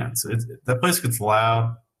fans. That place gets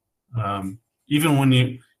loud. Even when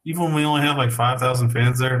we only have like 5,000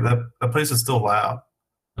 fans there, that place is still loud.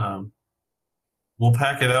 We'll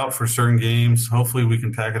pack it out for certain games. Hopefully we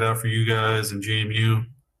can pack it out for you guys and JMU.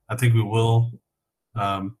 I think we will.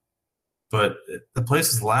 But the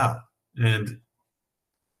place is loud. And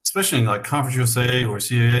especially in like Conference USA or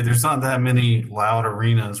CAA, there's not that many loud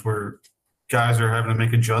arenas where guys are having to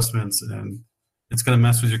make adjustments, and it's going to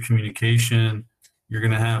mess with your communication. You're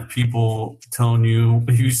going to have people telling you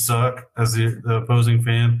you suck as the opposing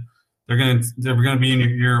fan. They're going to be in your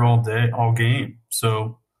ear all day, all game.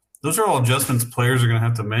 So those are all adjustments players are going to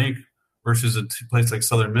have to make versus a place like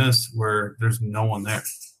Southern Miss where there's no one there.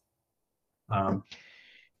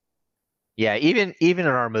 Yeah, even in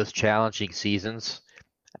our most challenging seasons,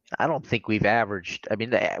 I don't think we've averaged. I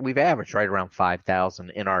mean, we've averaged right around 5,000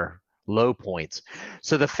 in our low points.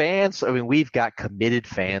 So the fans, I mean, we've got committed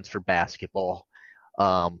fans for basketball.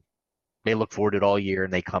 They look forward to it all year,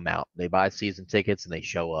 and they come out. They buy season tickets, and they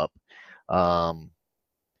show up. The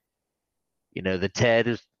TED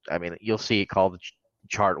is, I mean, you'll see it called the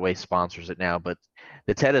Chartway sponsors it now, but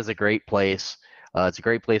the TED is a great place. It's a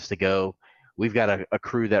great place to go. We've got a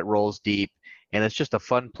crew that rolls deep, and it's just a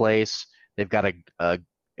fun place. They've got a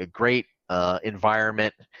great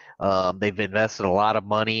environment. They've invested a lot of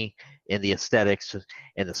money in the aesthetics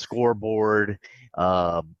and the scoreboard,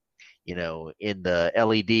 in the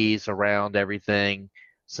LEDs around everything.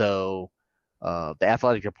 So the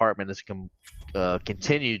athletic department has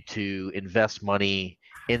continued to invest money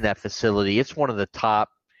in that facility. It's one of the top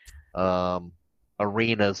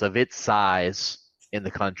arenas of its size in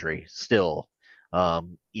the country still,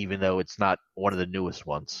 even though it's not one of the newest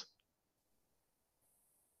ones.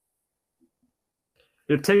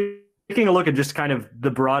 Taking a look at just kind of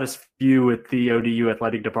the broadest view with the ODU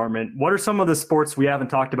athletic department, what are some of the sports we haven't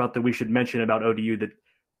talked about that we should mention about ODU that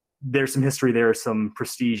there's some history there, some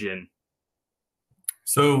prestige in?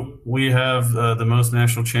 So we have the most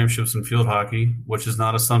national championships in field hockey, which is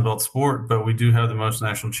not a Sun Belt sport, but we do have the most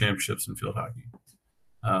national championships in field hockey.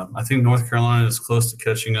 I think North Carolina is close to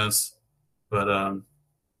catching us, but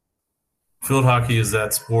field hockey is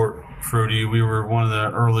that sport for ODU. We were one of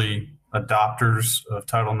the early adopters of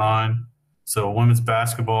Title IX. So women's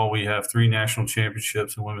basketball, we have 3 national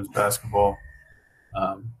championships in women's basketball,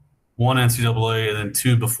 1 NCAA, and then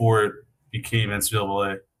 2 before it became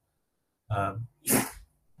NCAA.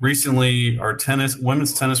 Recently, our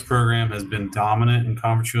women's tennis program has been dominant in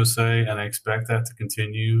Conference USA, and I expect that to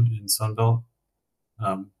continue in Sun Belt.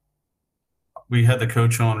 We had the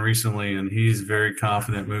coach on recently, and he's very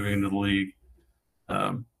confident moving into the league.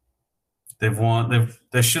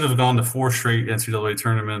 They should have gone to 4 straight NCAA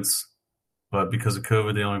tournaments, but because of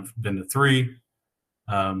COVID, they only been to 3.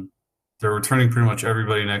 They're returning pretty much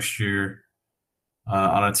everybody next year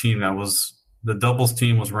on a team that was the doubles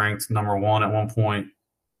team was ranked number 1 at one point.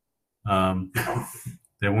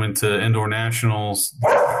 They went to indoor nationals.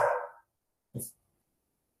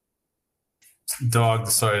 Dog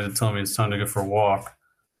decided to tell me it's time to go for a walk.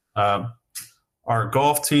 Our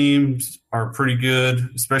golf teams are pretty good,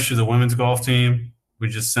 especially the women's golf team. We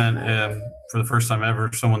just sent, for the first time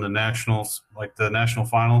ever, someone to nationals, like the national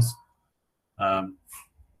finals. Our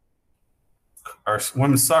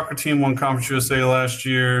women's soccer team won Conference USA last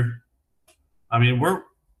year. I mean,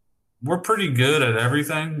 we're pretty good at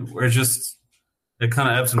everything. It kind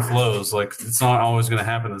of ebbs and flows. Like, it's not always going to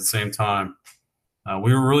happen at the same time.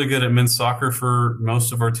 We were really good at men's soccer for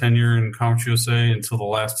most of our tenure in Conference USA until the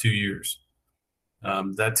last 2 years.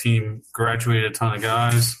 That team graduated a ton of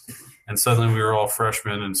guys, and suddenly we were all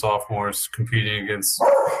freshmen and sophomores competing against a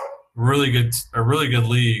really good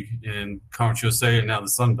league in Conference USA and now the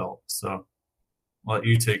Sun Belt. So I'll let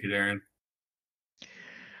you take it, Aaron.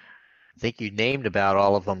 I think you named about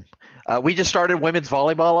all of them. We just started women's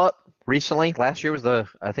volleyball up recently. Last year was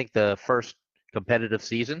the first competitive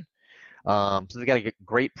season. So they've got a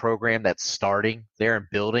great program that's starting there and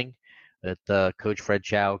building. That Coach Fred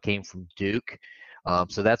Chow came from Duke.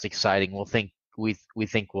 So that's exciting. We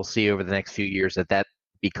think we'll see over the next few years that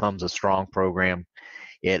becomes a strong program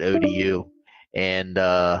at ODU. And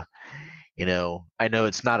I know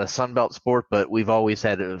it's not a Sunbelt sport, but we've always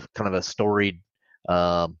had a kind of a storied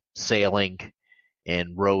sailing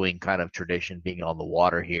and rowing kind of tradition being on the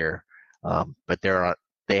water here. But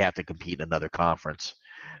they have to compete in another conference.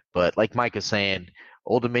 But like Mike is saying,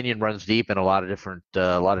 Old Dominion runs deep in a lot of different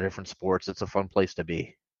sports. It's a fun place to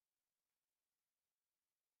be.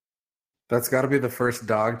 That's got to be the first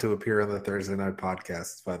dog to appear on the Thursday Night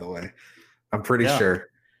Podcast, by the way. I'm pretty sure.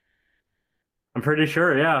 I'm pretty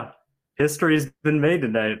sure, yeah. History's been made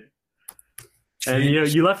tonight. And,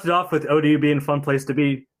 you left it off with ODU being a fun place to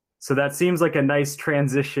be. So that seems like a nice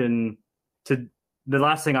transition to the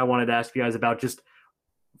last thing I wanted to ask you guys about. Just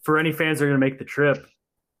for any fans that are going to make the trip,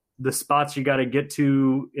 the spots you got to get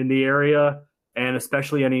to in the area, and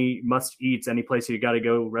especially any must-eats, any place you got to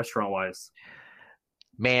go restaurant-wise.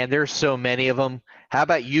 Man, there's so many of them. How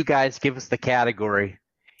about you guys give us the category,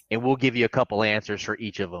 and we'll give you a couple answers for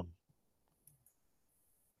each of them.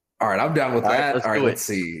 All right, I'm down with that. All right, let's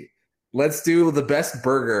see. Let's do the best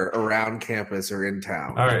burger around campus or in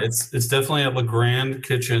town. All right, it's definitely at LeGrand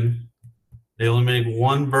Kitchen. They only make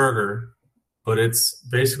one burger, but it's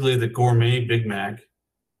basically the gourmet Big Mac.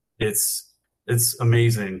 It's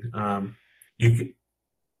amazing.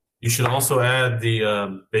 You should also add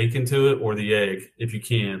the bacon to it or the egg if you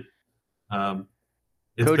can.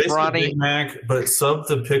 It's Coach basically Ronnie, Big Mac, but sub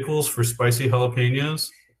the pickles for spicy jalapenos.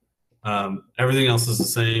 Everything else is the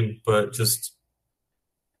same, but just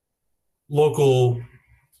local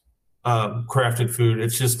crafted food.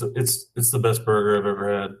 It's the best burger I've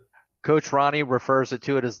ever had. Coach Ronnie refers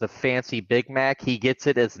to it as the fancy Big Mac. He gets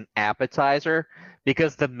it as an appetizer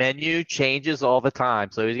because the menu changes all the time.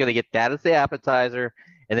 So he's going to get that as the appetizer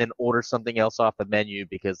and then order something else off the menu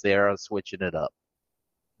because they are switching it up.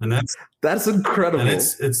 And that's incredible. And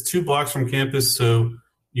it's 2 blocks from campus, so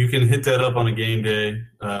you can hit that up on a game day.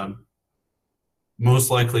 Most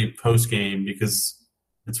likely post game because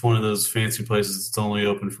it's one of those fancy places that's only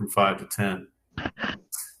open from 5 to 10.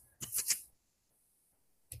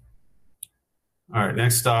 All right,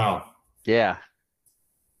 next style. Yeah.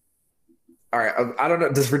 All right, I don't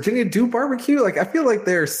know. Does Virginia do barbecue? Like, I feel like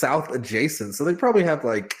they're south adjacent, so they probably have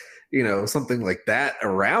something like that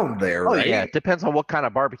around there, right? Yeah, it depends on what kind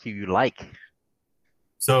of barbecue you like.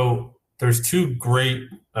 So there's 2 great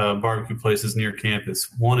barbecue places near campus.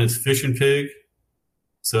 One is Fish and Pig.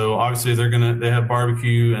 So obviously they have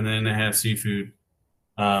barbecue and then they have seafood.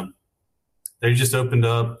 They just opened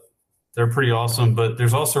up. They're pretty awesome. But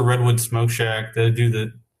there's also Redwood Smoke Shack. They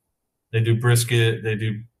do brisket. They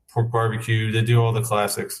do pork barbecue. They do all the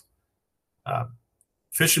classics.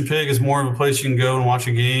 Fish and Pig is more of a place you can go and watch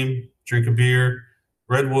a game, drink a beer.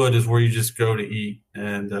 Redwood is where you just go to eat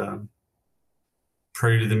and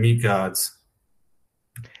pray to the meat gods.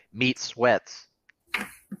 Meat sweats.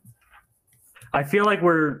 I feel like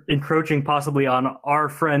we're encroaching possibly on our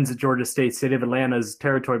friends at Georgia State of Atlanta's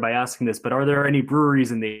territory by asking this, but are there any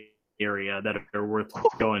breweries in the area that are worth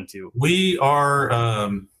going to? We are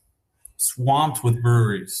swamped with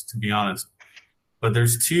breweries, to be honest. But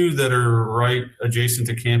there's 2 that are right adjacent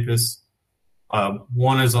to campus. They're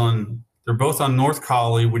both on North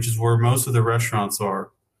Collie, which is where most of the restaurants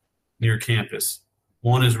are near campus.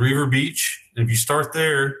 One is Reaver Beach. And if you start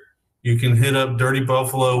there, you can hit up Dirty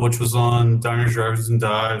Buffalo, which was on Diners, Drivers, and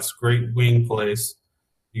Dives, great wing place.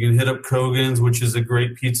 You can hit up Kogan's, which is a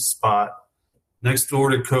great pizza spot. Next door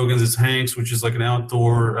to Kogan's is Hank's, which is like an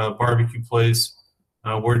outdoor barbecue place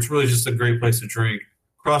where it's really just a great place to drink.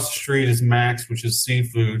 Across the street is Max, which is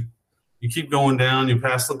seafood. You keep going down, you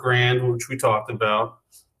pass LeGrand, which we talked about.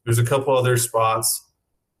 There's a couple other spots.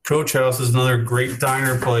 Coach House is another great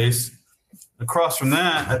diner place. Across from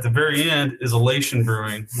that, at the very end, is Elation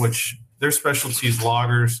Brewing, which their specialty is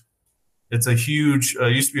lagers. It's a huge,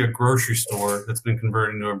 used to be a grocery store that's been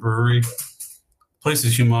converted into a brewery. The place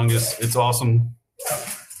is humongous. It's awesome.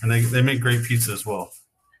 And they make great pizza as well.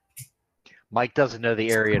 Mike doesn't know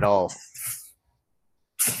the area at all.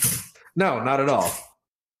 No, not at all.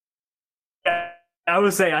 I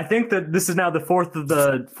would say I think that this is now the 4th of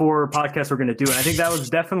the 4 podcasts we're going to do. And I think that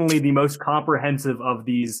was definitely the most comprehensive of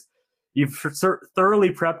these. You've thoroughly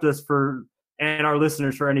prepped us and our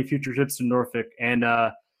listeners for any future trips to Norfolk. And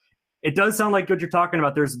it does sound like what you're talking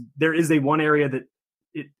about. There is a one area that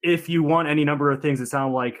if you want any number of things that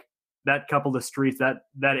sound like that couple of streets, that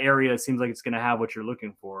area seems like it's going to have what you're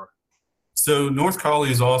looking for. So North Collie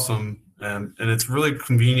is awesome, and it's really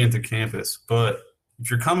convenient to campus. But if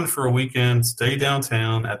you're coming for a weekend, stay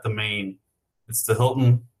downtown at the Main. It's the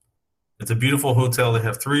Hilton. It's a beautiful hotel. They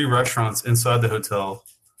have 3 restaurants inside the hotel,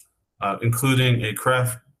 including a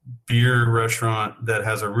craft beer restaurant that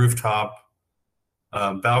has a rooftop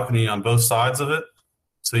balcony on both sides of it.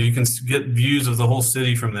 So you can get views of the whole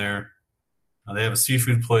city from there. They have a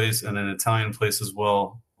seafood place and an Italian place as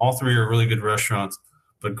well. All three are really good restaurants.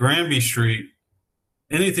 But Granby Street,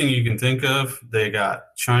 anything you can think of, they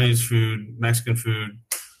got Chinese food, Mexican food,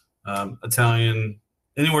 Italian,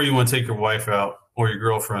 anywhere you want to take your wife out or your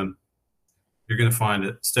girlfriend, you're going to find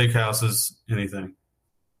it. Steakhouses, anything.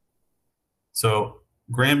 So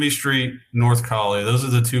Granby Street, North Collie, those are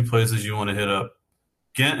the two places you want to hit up.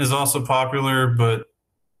 Ghent is also popular, but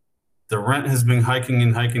the rent has been hiking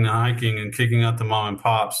and kicking out the mom and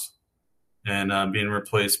pops and being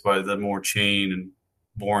replaced by the more chain and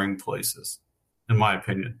boring places, in my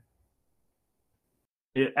opinion.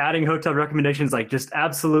 Adding hotel recommendations, like just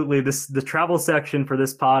absolutely the travel section for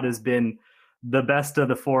this pod has been the best of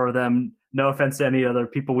the four of them. No offense to any other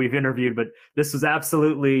people we've interviewed, but this was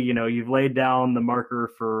absolutely, you've laid down the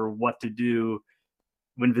marker for what to do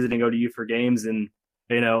when visiting ODU for games. And,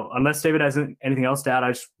 unless David has anything else to add,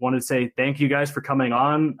 I just wanted to say thank you guys for coming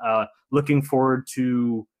on. Looking forward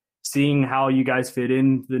to seeing how you guys fit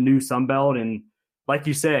in the new Sun Belt. And like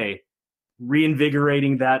you say,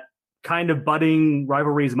 reinvigorating that kind of budding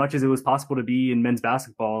rivalry as much as it was possible to be in men's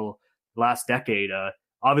basketball last decade.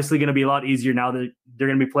 Obviously going to be a lot easier now that they're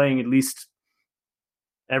going to be playing at least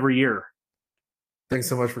every year. Thanks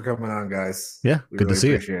so much for coming on, guys. Yeah, good to see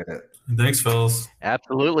you. Appreciate it. Thanks, fellas.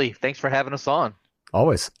 Absolutely. Thanks for having us on.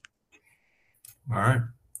 Always. All right.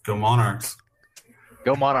 Go Monarchs.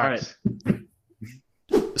 Go Monarchs. All right.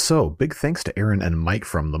 So, big thanks to Aaron and Mike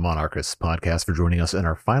from the Monarchist podcast for joining us in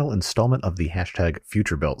our final installment of the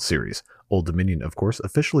 #FutureBelt series. Old Dominion, of course,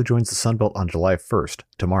 officially joins the Sun Belt on July 1st,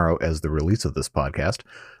 tomorrow as the release of this podcast,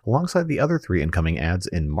 alongside the other three incoming ads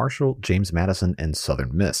in Marshall, James Madison, and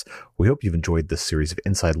Southern Miss. We hope you've enjoyed this series of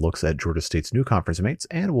inside looks at Georgia State's new conference mates,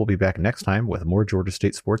 and we'll be back next time with more Georgia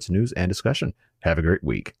State sports news and discussion. Have a great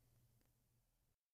week.